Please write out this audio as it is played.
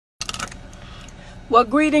Well,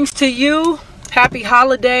 greetings to you. Happy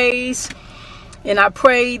holidays. And I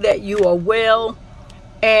pray that you are well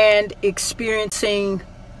and experiencing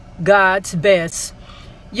God's best.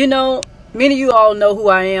 You know, many of you all know who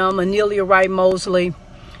I am, Annilia Wright-Mosley.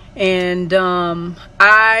 And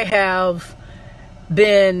I have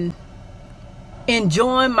been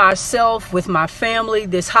enjoying myself with my family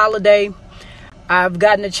this holiday. I've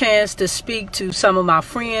gotten a chance to speak to some of my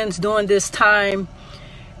friends during this time.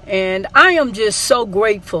 And I am just so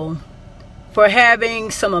grateful for having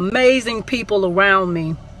some amazing people around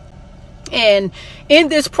me. And in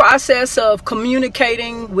this process of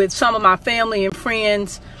communicating with some of my family and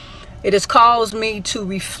friends, it has caused me to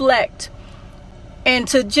reflect and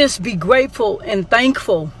to just be grateful and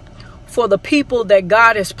thankful for the people that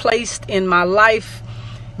God has placed in my life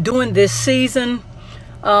during this season.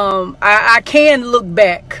 I can look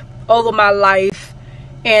back over my life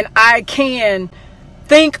and I can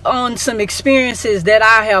think on some experiences that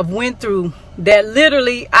I have went through that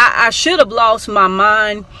literally I should have lost my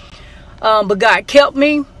mind, but God kept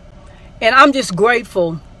me. And I'm just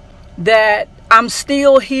grateful that I'm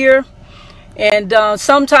still here. And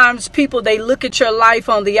sometimes people, they look at your life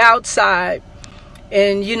on the outside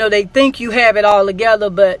and, you know, they think you have it all together,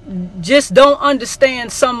 but just don't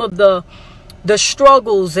understand some of the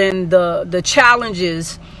struggles and the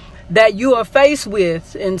challenges that you are faced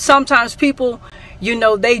with. And sometimes people, you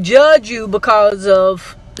know, they judge you because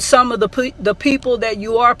of some of the people that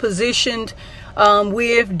you are positioned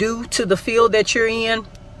with due to the field that you're in.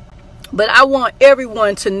 But I want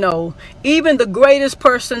everyone to know, even the greatest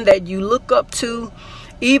person that you look up to,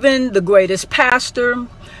 even the greatest pastor,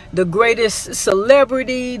 the greatest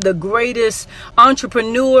celebrity, the greatest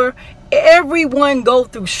entrepreneur, everyone go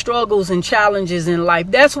through struggles and challenges in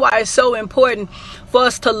life. That's why it's so important for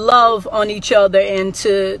us to love on each other and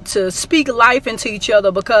to speak life into each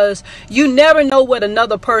other, because you never know what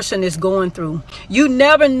another person is going through. You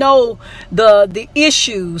never know the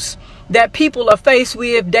issues that people are faced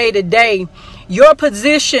with day to day. Your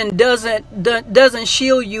position doesn't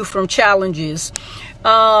shield you from challenges.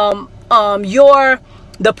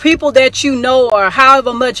 The people that you know, or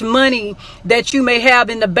however much money that you may have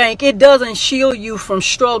in the bank, it doesn't shield you from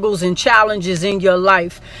struggles and challenges in your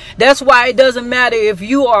life. That's why it doesn't matter if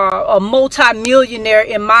you are a multi-millionaire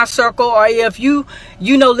in my circle, or if you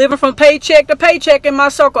know, living from paycheck to paycheck in my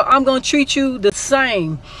circle. I'm going to treat you the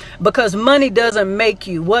same, because money doesn't make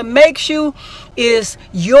you. What makes you is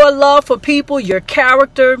your love for people, your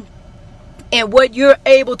character, and what you're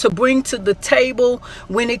able to bring to the table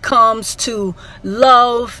when it comes to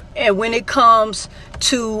love and when it comes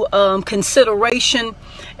to consideration.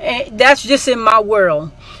 And that's just in my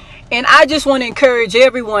world. And I just want to encourage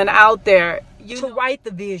everyone out there to write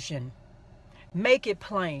the vision, make it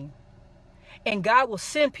plain, and God will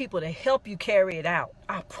send people to help you carry it out.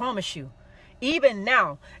 I promise you. Even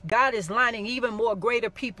now, God is lining even more greater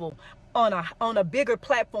people on a bigger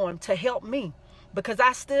platform to help me. Because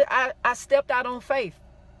I stepped out on faith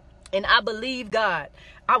and I believe God.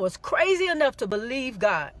 I was crazy enough to believe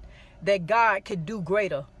God that God could do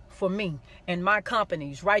greater for me and my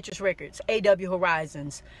companies, Righteous Records, AW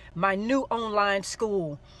Horizons, my new online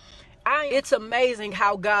school. It's amazing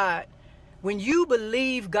how God, when you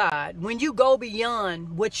believe God, when you go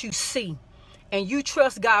beyond what you see and you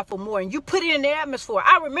trust God for more and you put it in the atmosphere.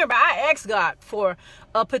 I remember I asked God for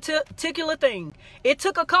a particular thing. It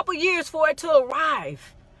took a couple years for it to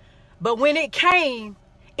arrive. But when it came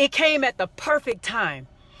at the perfect time.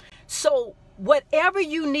 So whatever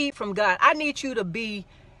you need from God, I need you to be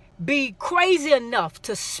crazy enough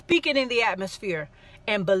to speak it in the atmosphere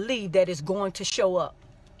and believe that it's going to show up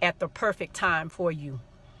at the perfect time for you.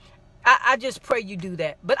 I just pray you do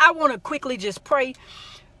that. But I want to quickly just pray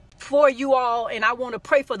for you all, and I want to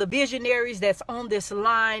pray for the visionaries that's on this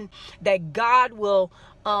line, that God will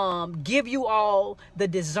give you all the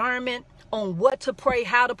discernment on what to pray,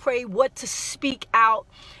 how to pray, what to speak out,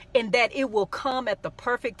 and that it will come at the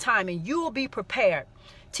perfect time, and you will be prepared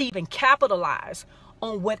to even capitalize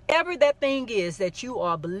on whatever that thing is that you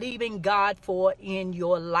are believing God for in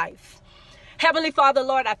your life. Heavenly Father,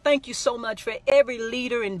 Lord, I thank you so much for every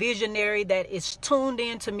leader and visionary that is tuned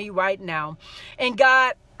in to me right now. And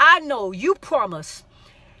God, I know you promise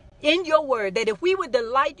in your word that if we would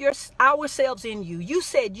delight ourselves in you, you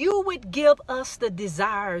said you would give us the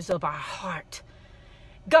desires of our heart.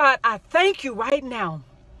 God, I thank you right now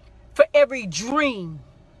for every dream,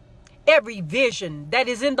 every vision that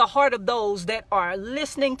is in the heart of those that are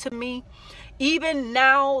listening to me, even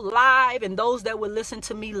now live, and those that will listen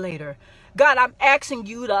to me later. God, I'm asking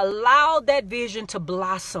you to allow that vision to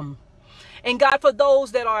blossom. And God, for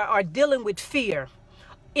those that are dealing with fear,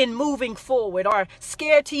 in moving forward, or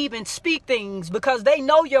scared to even speak things because they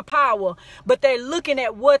know your power, but they're looking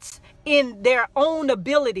at what's in their own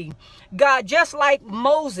ability. God, just like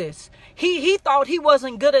Moses, he thought he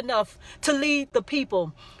wasn't good enough to lead the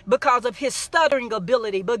people because of his stuttering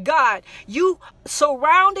ability. But God, you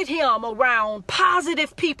surrounded him around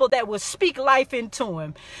positive people that would speak life into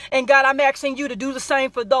him. And God, I'm asking you to do the same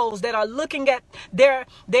for those that are looking at their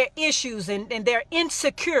issues and they're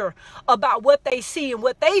insecure about what they see and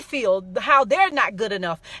what they feel, how they're not good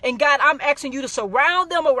enough. And God, I'm asking you to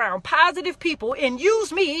surround them around positive people and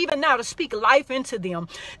use me even now to speak life into them,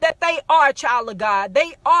 that they are a child of God.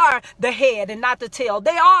 They are the head and not the tail.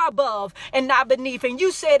 They are above and not beneath. And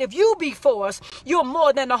you said, if you be for us, you're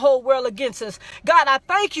more than the whole world against us. God, I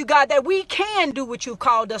thank you, God, that we can do what you've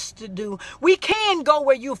called us to do. We can go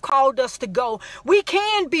where you've called us to go. We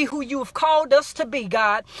can be who you've called us to be,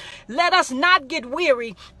 God. Let us not get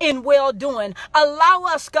weary in well doing. Allow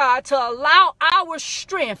us, God, to allow our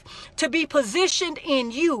strength to be positioned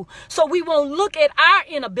in you, so we won't look at our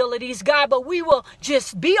inabilities, God, but we will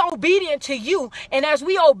just be obedient to you. And as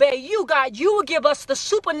we obey you, God, you will give us the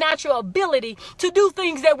supernatural ability to do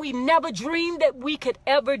things that we never dreamed that we could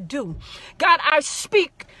ever do. God, I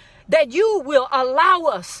speak that you will allow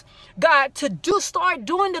us, God, to start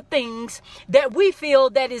doing the things that we feel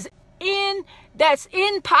that's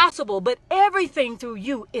impossible, but everything through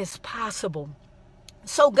you is possible.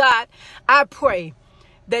 So God, I pray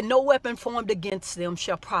that no weapon formed against them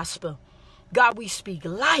shall prosper. God, we speak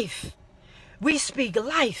life. We speak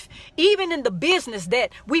life, even in the business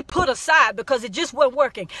that we put aside because it just wasn't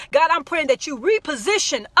working. God, I'm praying that you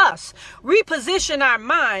reposition us, reposition our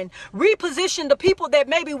mind, reposition the people that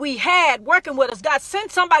maybe we had working with us. God,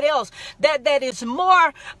 send somebody else that is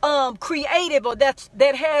more creative, or that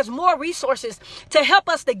has more resources to help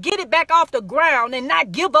us to get it back off the ground and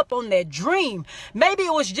not give up on that dream. Maybe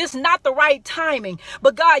it was just not the right timing,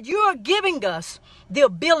 but God, you are giving us the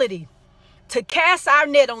ability to cast our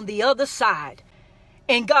net on the other side.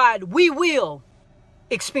 And God, we will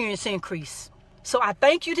experience increase. So I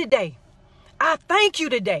thank you today. I thank you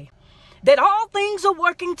today that all things are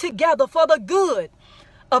working together for the good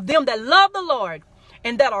of them that love the Lord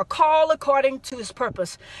and that are called according to his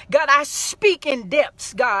purpose. God, I speak in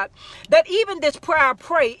depths, God, that even this prayer I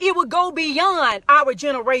pray, it will go beyond our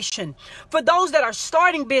generation. For those that are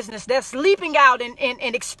starting business, that's leaping out and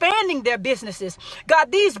expanding their businesses,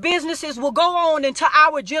 God, these businesses will go on into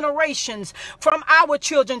our generations, from our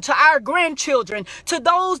children to our grandchildren, to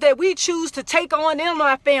those that we choose to take on in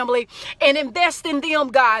our family and invest in them,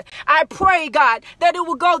 God. I pray, God, that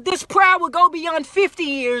this prayer will go beyond 50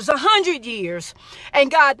 years, 100 years. And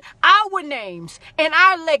God, our names and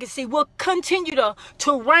our legacy will continue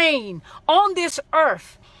to reign on this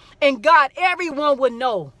earth. And God, everyone will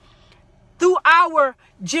know through our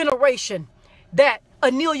generation that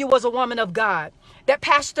Annilia was a woman of God. That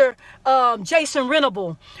Pastor Jason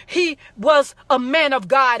Renable, he was a man of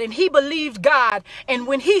God and he believed God. And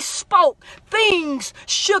when he spoke, things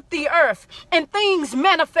shook the earth and things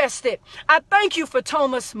manifested. I thank you for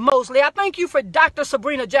Thomas Mosley. I thank you for Dr.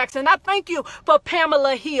 Sabrina Jackson. I thank you for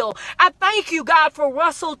Pamela Hill. I thank you, God, for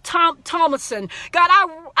Russell Thomason. God,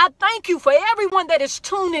 I thank you for everyone that is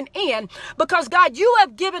tuning in, because, God, you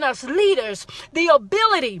have given us leaders the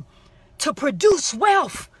ability to produce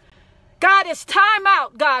wealth. God, it's time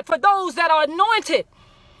out, God, for those that are anointed,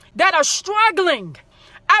 that are struggling.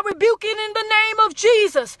 I rebuke it in the name of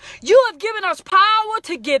Jesus. You have given us power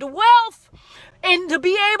to get wealth and to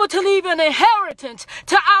be able to leave an inheritance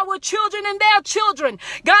to our children and their children.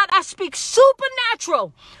 God, I speak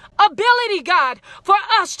supernatural ability, God, for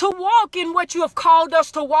us to walk in what you have called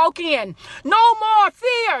us to walk in. No more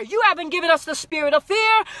fear. You haven't given us the spirit of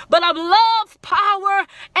fear, but of love, power,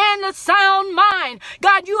 and a sound mind.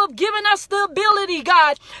 God, you have given us the ability,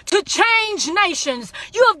 God, to change nations.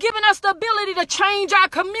 You have given us the ability to change our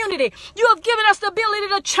community. You have given us the ability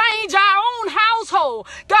to change our own household.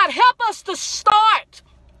 God, help us to start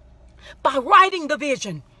by writing the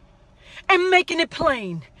vision and making it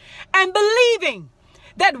plain and believing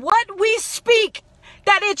that what we speak,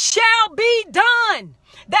 that it shall be done.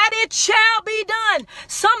 That it shall be done.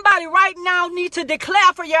 Somebody right now needs to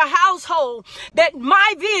declare for your household that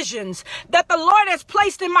my visions that the Lord has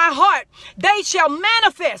placed in my heart, they shall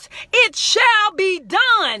manifest. It shall be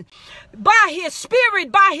done by his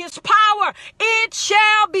spirit, by his power. It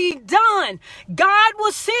shall be done. God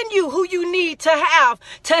will send you who you need to have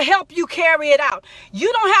to help you carry it out.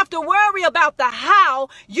 You don't have to worry about the how.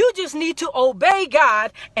 You just need to obey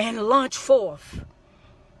God and launch forth.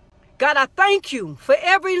 God, I thank you for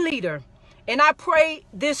every leader, and I pray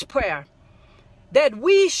this prayer, that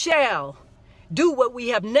we shall do what we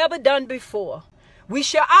have never done before. We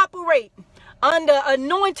shall operate under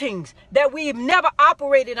anointings that we've never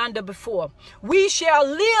operated under before. We shall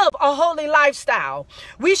live a holy lifestyle.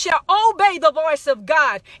 We shall obey the voice of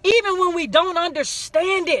God, even when we don't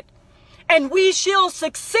understand it. And we shall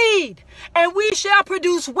succeed, and we shall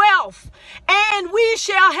produce wealth, and we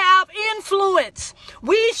shall have influence.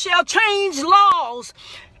 We shall change laws.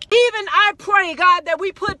 Even I pray, God, that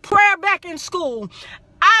we put prayer back in school.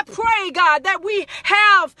 I pray, God, that we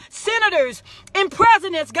have senators and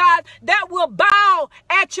presidents, God, that will bow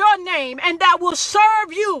at your name and that will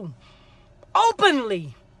serve you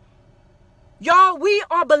openly. Y'all, we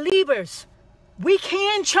are believers. We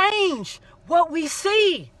can change what we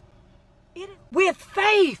see. With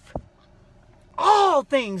faith, all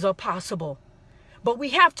things are possible. But we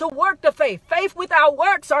have to work the faith. Faith without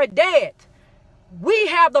works are dead. We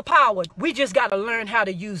have the power. We just got to learn how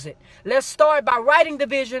to use it. Let's start by writing the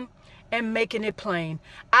vision and making it plain.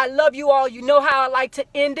 I love you all. You know how I like to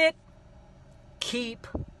end it. Keep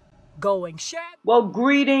going. Well,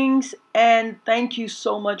 greetings and thank you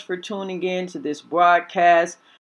so much for tuning in to this broadcast.